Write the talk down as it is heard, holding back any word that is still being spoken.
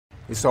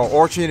It's our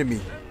arch enemy,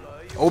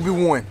 Obi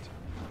Wan.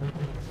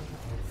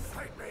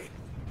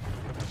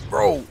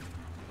 Bro,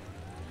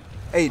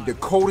 hey, the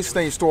coldest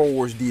thing Star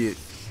Wars did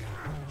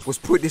was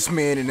put this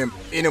man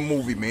in a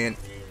movie, man.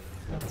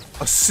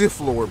 A Sith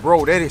Lord,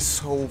 bro. That is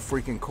so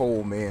freaking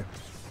cold, man.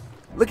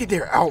 Look at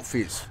their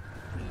outfits.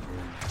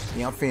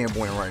 Yeah, I'm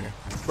fanboying right now.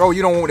 Bro,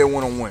 you don't want that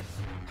one-on-one.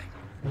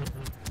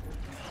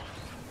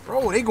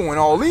 Bro, they going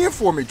all in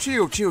for me.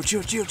 Chill, chill,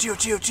 chill, chill, chill,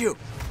 chill, chill.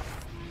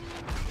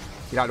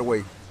 Get out the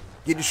way.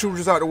 Get the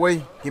shooters out the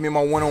way. Give me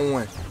my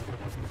one-on-one.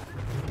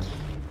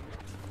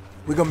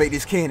 We're gonna make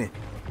this cannon.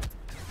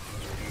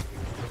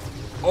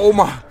 Oh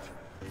my.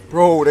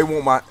 Bro, they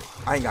want my...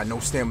 I ain't got no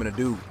stamina,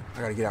 dude.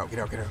 I gotta get out, get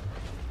out, get out.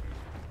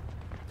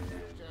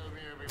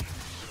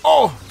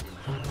 Oh!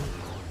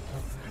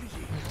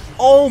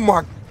 Oh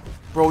my...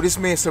 Bro, this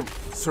man's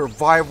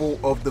survival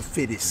of the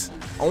fittest.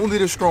 Only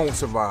the strong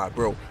survive,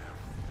 bro.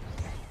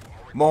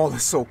 Maul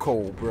is so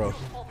cold, bro.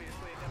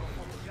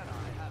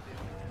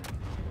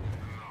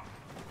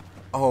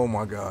 Oh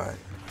my god.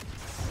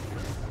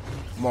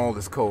 Maul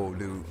is cold,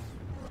 dude.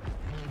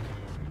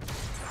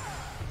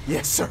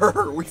 Yes,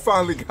 sir. We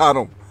finally got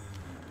him.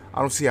 I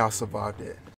don't see how I survived that.